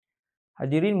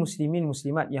Hadirin muslimin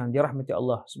muslimat yang dirahmati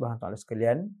Allah Subhanahu Wa Taala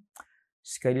sekalian,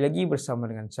 sekali lagi bersama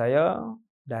dengan saya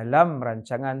dalam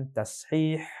rancangan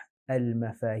Tashih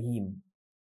Al-Mafahim,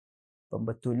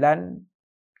 pembetulan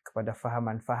kepada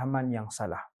fahaman-fahaman yang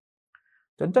salah.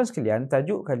 Tuan-tuan sekalian,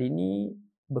 tajuk kali ini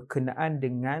berkenaan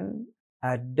dengan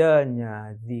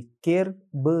adanya zikir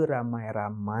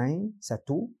beramai-ramai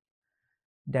satu,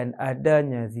 dan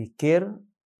adanya zikir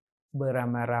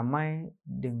beramai-ramai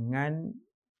dengan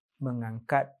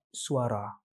mengangkat suara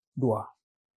dua.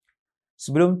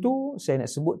 Sebelum tu saya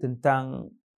nak sebut tentang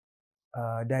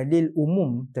dalil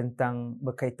umum tentang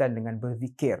berkaitan dengan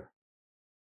berzikir,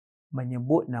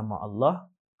 menyebut nama Allah,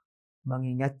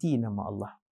 mengingati nama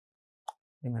Allah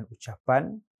dengan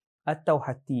ucapan atau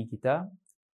hati kita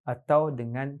atau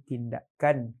dengan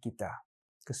tindakan kita.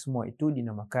 Kesemua itu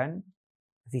dinamakan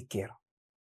zikir.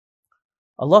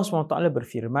 Allah SWT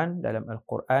berfirman dalam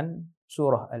Al-Quran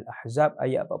surah Al-Ahzab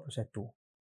ayat 41.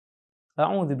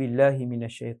 A'udzu billahi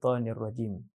minasyaitonir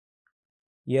rajim.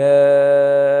 Ya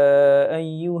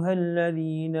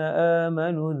ayyuhalladzina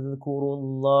amanu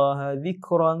dzkurullaha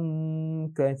dzikran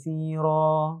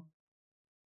katsira.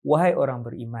 Wahai orang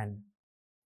beriman.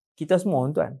 Kita semua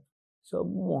tuan,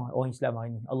 semua orang Islam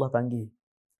hari ini Allah panggil.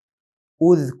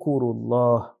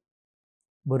 Uzkurullah.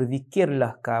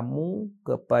 Berzikirlah kamu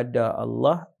kepada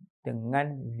Allah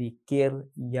dengan zikir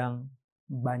yang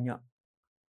banyak.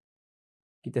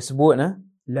 Kita sebut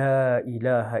la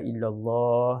ilaha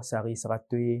illallah sehari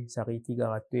 100, sehari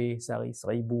 300, sehari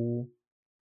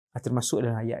 1000. Termasuk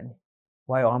dalam ayat ni.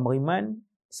 Wahai orang beriman,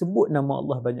 sebut nama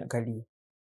Allah banyak kali.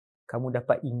 Kamu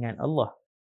dapat ingat Allah.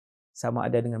 Sama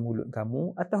ada dengan mulut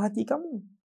kamu atau hati kamu.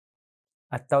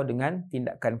 Atau dengan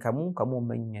tindakan kamu, kamu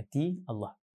mengingati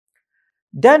Allah.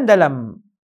 Dan dalam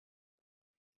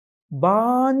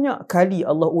banyak kali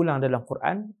Allah ulang dalam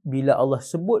Quran, bila Allah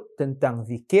sebut tentang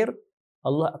zikir,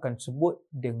 Allah akan sebut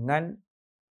dengan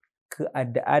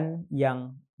keadaan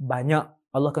yang banyak.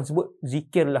 Allah akan sebut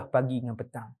zikirlah pagi dengan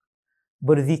petang.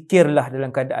 Berzikirlah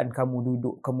dalam keadaan kamu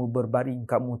duduk, kamu berbaring,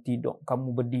 kamu tidur,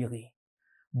 kamu berdiri.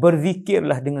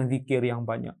 Berzikirlah dengan zikir yang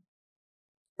banyak.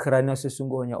 Kerana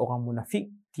sesungguhnya orang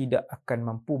munafik tidak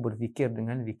akan mampu berzikir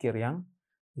dengan zikir yang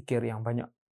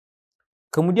banyak.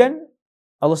 Kemudian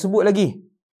Allah sebut lagi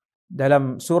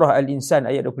dalam surah Al-Insan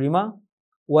ayat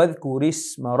 25,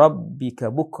 wadhkurisma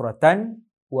rabbika bukratan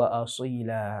wa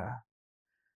asila.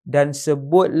 Dan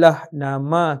sebutlah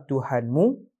nama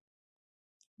Tuhanmu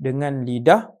dengan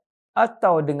lidah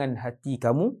atau dengan hati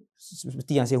kamu,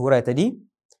 seperti yang saya hurai tadi,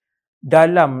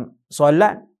 dalam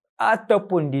solat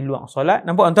ataupun di luar solat.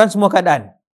 Nampak tuan-tuan semua keadaan.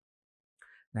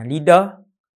 Dengan lidah,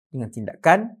 dengan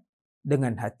tindakan,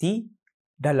 dengan hati,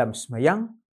 dalam semayang,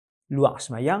 luar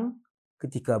semayang,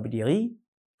 ketika berdiri,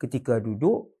 ketika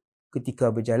duduk, ketika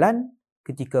berjalan,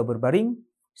 ketika berbaring,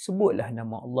 sebutlah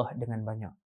nama Allah dengan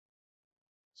banyak.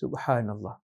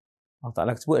 Subhanallah. Allah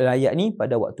Ta'ala sebut dalam ayat ni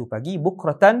pada waktu pagi,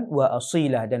 bukratan wa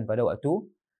asilah, dan pada waktu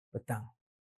petang.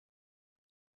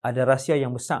 Ada rahsia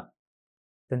yang besar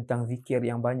tentang zikir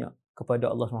yang banyak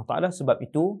kepada Allah SWT. Sebab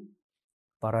itu,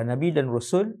 para Nabi dan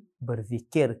Rasul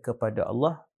berzikir kepada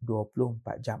Allah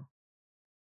 24 jam.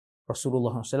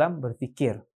 Rasulullah SAW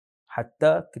berzikir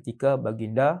hatta ketika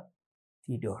baginda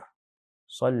tidur.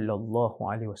 Sallallahu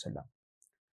alaihi wasallam.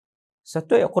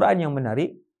 Satu ayat Quran yang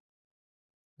menarik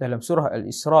dalam surah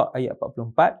Al-Isra ayat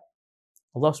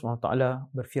 44, Allah SWT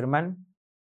berfirman,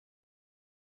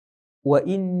 wa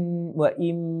in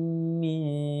min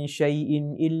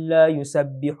syai'in illa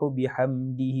yusabbihu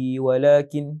bihamdihi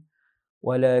walakin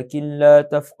la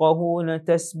tafqahuna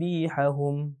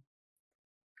tasbihahum.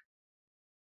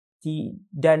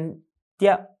 Dan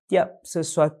tiap-tiap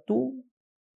sesuatu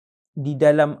di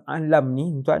dalam alam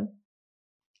ni tuan,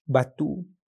 batu,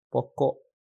 pokok,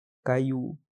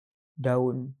 kayu,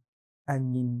 daun,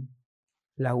 angin,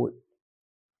 laut,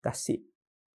 tasik,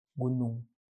 gunung,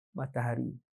 matahari,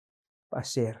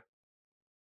 pasir,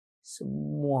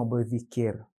 semua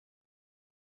berzikir.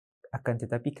 Akan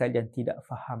tetapi kalian tidak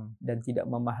faham dan tidak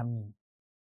memahami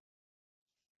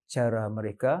cara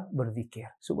mereka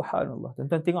berzikir. Subhanallah.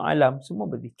 Tuan-tuan tengok alam, semua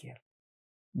berzikir.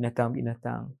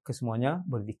 Binatang-binatang, kesemuanya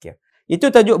berzikir.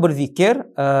 Itu tajuk berzikir,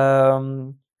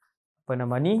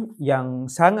 yang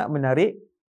sangat menarik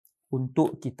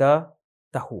untuk kita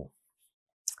tahu.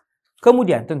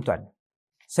 Kemudian, tuan-tuan,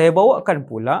 saya bawakan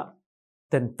pula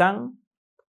tentang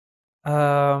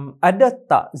ada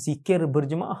tak zikir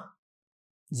berjemaah?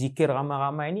 Zikir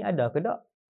ramai-ramai ni ada ke tak?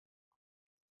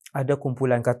 Ada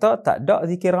kumpulan kata tak ada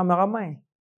zikir ramai-ramai.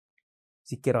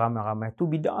 Zikir ramai-ramai tu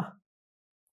bid'ah.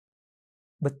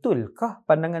 Betulkah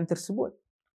pandangan tersebut?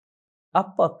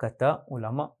 Apa kata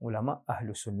ulama-ulama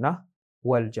ahlu sunnah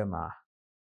wal jamaah.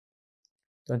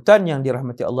 Tuan-tuan yang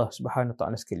dirahmati Allah Subhanahu wa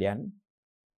taala sekalian,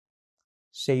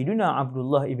 Sayyiduna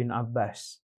Abdullah ibn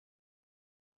Abbas,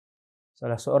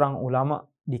 salah seorang ulama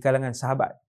di kalangan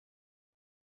sahabat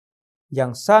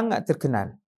yang sangat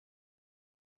terkenal,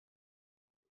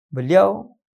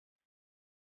 beliau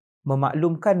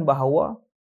memaklumkan bahawa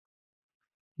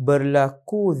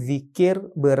berlaku zikir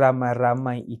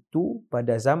beramai-ramai itu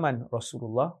pada zaman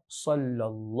Rasulullah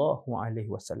sallallahu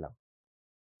alaihi wasallam.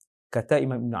 Kata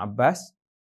Imam Ibn Abbas,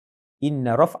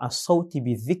 inna raf'a as-sauti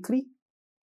bizikri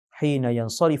hina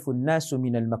yansarifu an-nasu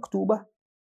min al-maktubah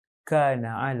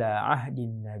kana ala ahdi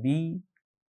an-nabi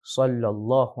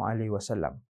sallallahu alaihi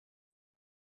wasallam.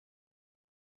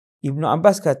 Ibn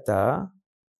Abbas kata,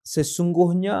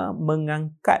 sesungguhnya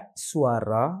mengangkat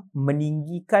suara,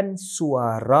 meninggikan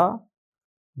suara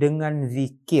dengan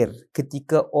zikir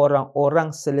ketika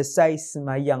orang-orang selesai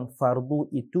sembahyang fardu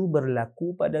itu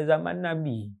berlaku pada zaman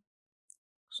Nabi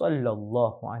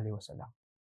sallallahu alaihi wasallam.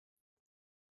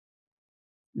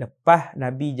 Lepas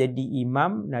Nabi jadi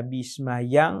imam, Nabi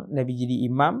sembahyang, Nabi jadi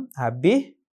imam,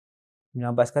 habis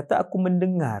Ibn Abbas kata, aku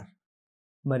mendengar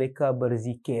mereka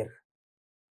berzikir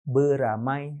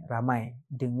beramai-ramai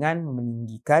dengan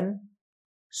meninggikan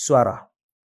suara.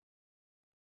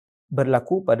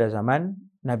 Berlaku pada zaman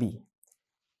Nabi.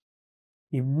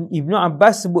 Ibn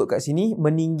Abbas sebut kat sini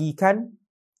meninggikan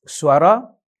suara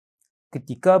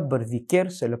ketika berzikir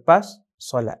selepas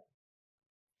solat.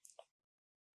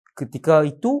 Ketika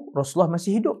itu Rasulullah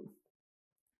masih hidup.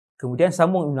 Kemudian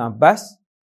sambung Ibn Abbas,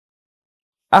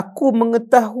 aku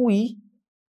mengetahui,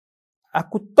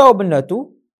 aku tahu benda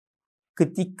tu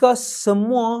ketika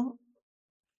semua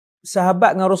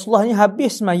sahabat dengan Rasulullah ni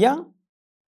habis sembahyang,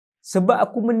 sebab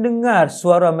aku mendengar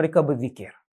suara mereka berzikir.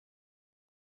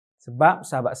 Sebab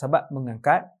sahabat-sahabat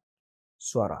mengangkat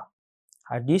suara.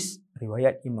 Hadis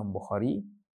riwayat Imam Bukhari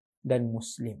dan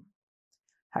Muslim.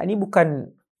 Ini bukan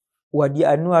Wadi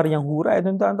Anwar yang hurai,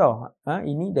 tuan-tuan tahu.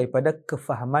 Ini daripada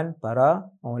kefahaman para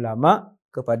ulama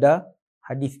kepada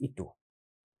hadis itu.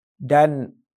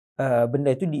 Dan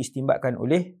benda itu diistimbatkan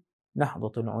oleh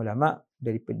Nahdlatul Ulama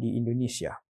di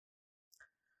Indonesia.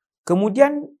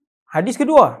 Kemudian hadis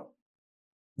kedua,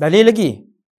 dalil lagi.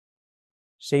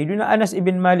 Sayyidina Anas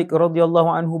ibn Malik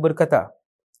radhiyallahu anhu berkata,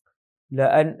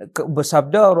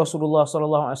 bersabda Rasulullah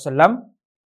sallallahu alaihi wasallam,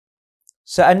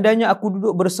 seandainya aku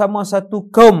duduk bersama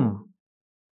satu kaum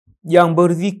yang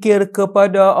berzikir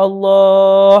kepada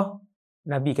Allah,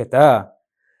 Nabi kata,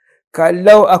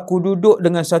 kalau aku duduk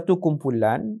dengan satu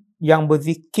kumpulan yang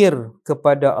berzikir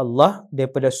kepada Allah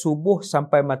daripada subuh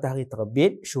sampai matahari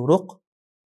terbit, syuruk,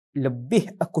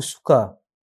 lebih aku suka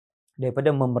daripada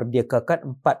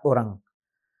memerdekakan 4 orang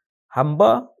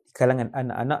hamba di kalangan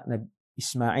anak-anak Nabi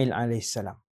Ismail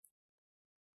alaihissalam.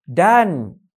 Dan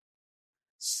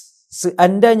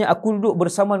seandainya aku duduk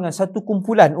bersama dengan satu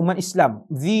kumpulan umat Islam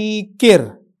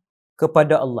zikir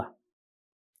kepada Allah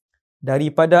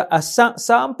daripada asar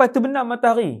sampai terbenam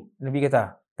matahari, Nabi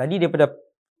kata, tadi daripada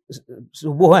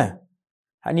subuh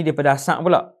ni daripada asar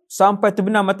pula sampai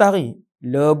terbenam matahari,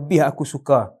 lebih aku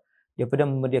suka daripada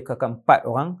memerdekakan 4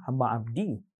 orang hamba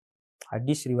abdi.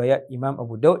 Hadis riwayat Imam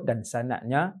Abu Daud dan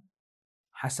sanadnya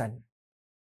hasan.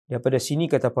 Daripada sini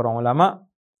kata para ulama,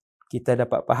 kita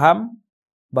dapat faham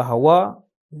bahawa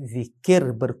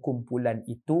zikir berkumpulan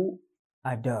itu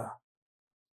ada,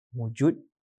 wujud,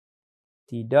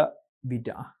 tidak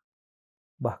bid'ah.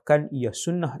 Bahkan ia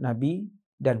sunnah Nabi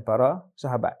dan para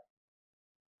sahabat.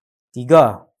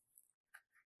 3.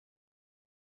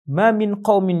 Ma min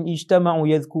qaumin ijtama'u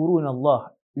yadhkuruna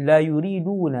Allah la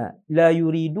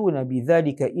yuriduna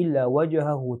bidzalika illa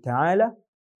wajhahu ta'ala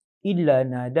illa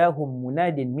nadahum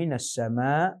munadin minas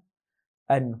sama'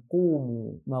 an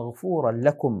qumu maghfuran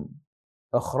lakum,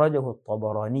 akhrajahu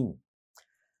at-Tabarani.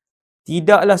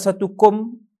 Tidaklah satu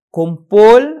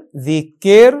kumpul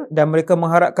zikir dan mereka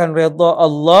mengharapkan redha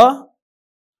Allah.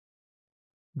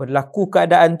 Berlaku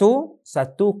keadaan tu,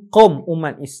 satu kaum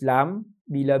umat Islam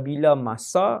bila-bila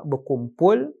masa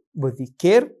berkumpul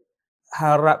berzikir,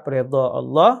 harap redha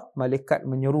Allah, malaikat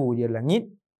menyeru di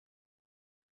langit,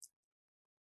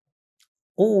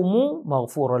 qumu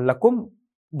maghfuran lakum,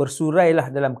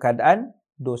 bersurailah dalam keadaan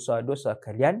dosa-dosa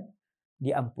kalian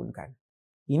diampunkan.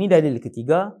 Ini dalil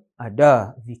ketiga,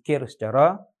 ada zikir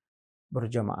secara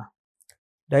berjemaah.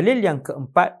 Dalil yang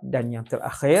keempat dan yang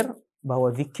terakhir,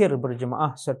 bahawa zikir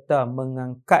berjemaah serta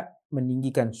mengangkat,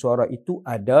 meninggikan suara itu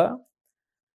ada,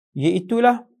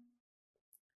 iaitulah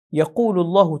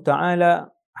yaqulullahu ta'ala,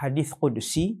 hadis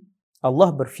qudsi, Allah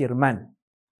berfirman.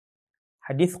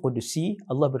 Hadis qudsi,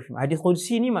 Allah berfirman. Hadis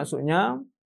qudsi ni maksudnya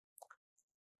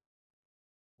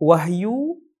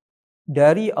wahyu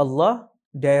dari Allah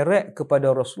direct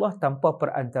kepada Rasulullah tanpa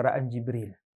perantaraan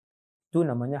Jibril. Itu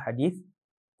namanya hadis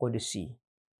qudsi.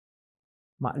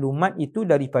 Maklumat itu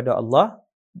daripada Allah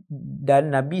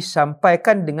dan Nabi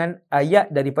sampaikan dengan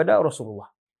ayat daripada Rasulullah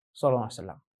sallallahu alaihi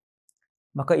wasallam.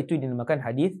 Maka itu dinamakan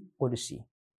hadis qudsi.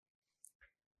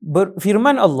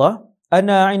 Firman Allah,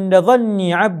 ana 'inda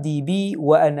dhanni 'abdi bi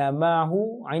wa ana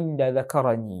ma'ahu 'inda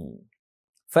dzakarani.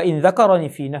 Fa in dzakarani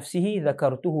fi nafsihi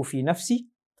dzakartuhu fi nafsi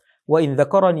wa in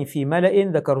dzakarani fi mala'in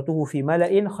dzakartuhu fi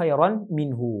mala'in khairan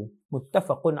minhu.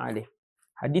 Muttafaqun alaih.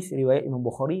 Hadis riwayat Imam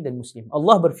Bukhari dan Muslim.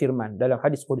 Allah berfirman dalam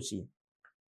hadis qudsi,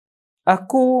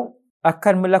 aku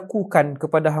akan melakukan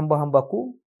kepada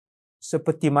hamba-hambaku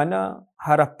seperti mana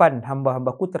harapan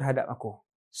hamba-hambaku terhadap aku,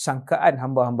 sangkaan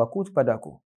hamba-hambaku kepada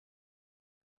aku.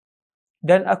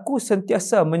 Dan aku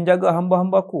sentiasa menjaga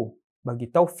hamba-hambaku, bagi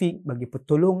taufik, bagi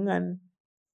pertolongan,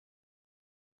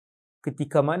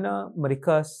 ketika mana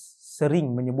mereka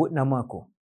sering menyebut nama aku.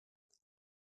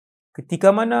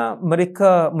 Ketika mana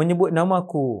mereka menyebut nama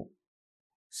aku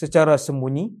secara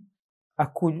sembunyi,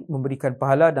 aku memberikan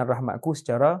pahala dan rahmatku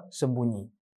secara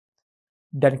sembunyi.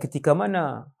 Dan ketika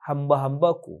mana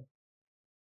hamba-hambaku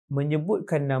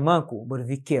menyebutkan namaku,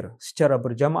 berzikir secara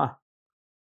berjamaah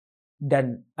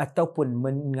dan ataupun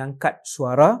mengangkat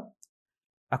suara,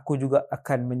 aku juga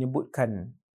akan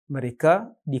menyebutkan mereka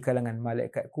di kalangan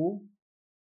malaikatku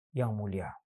yang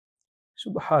mulia.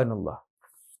 Subhanallah.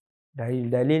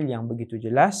 Dalil-dalil yang begitu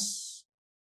jelas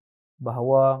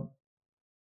bahawa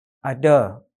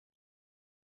ada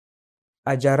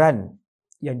ajaran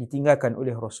yang ditinggalkan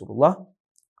oleh Rasulullah,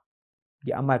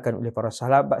 diamalkan oleh para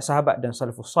sahabat dan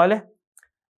salafus salih.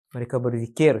 Mereka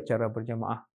berzikir cara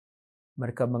berjamaah.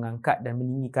 Mereka mengangkat dan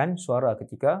meninggikan suara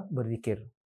ketika berzikir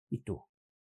itu.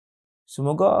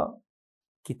 Semoga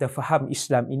kita faham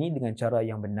Islam ini dengan cara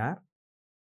yang benar,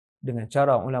 dengan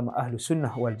cara ulama ahlu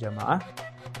sunnah wal jamaah,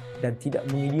 dan tidak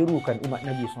mengelirukan umat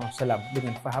Nabi SAW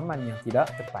dengan fahaman yang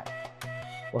tidak tepat.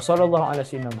 Wassallallahu ala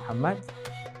sayyidina Muhammad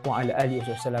wa ala alihi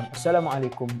wasallam.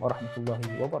 Assalamualaikum warahmatullahi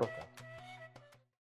wabarakatuh.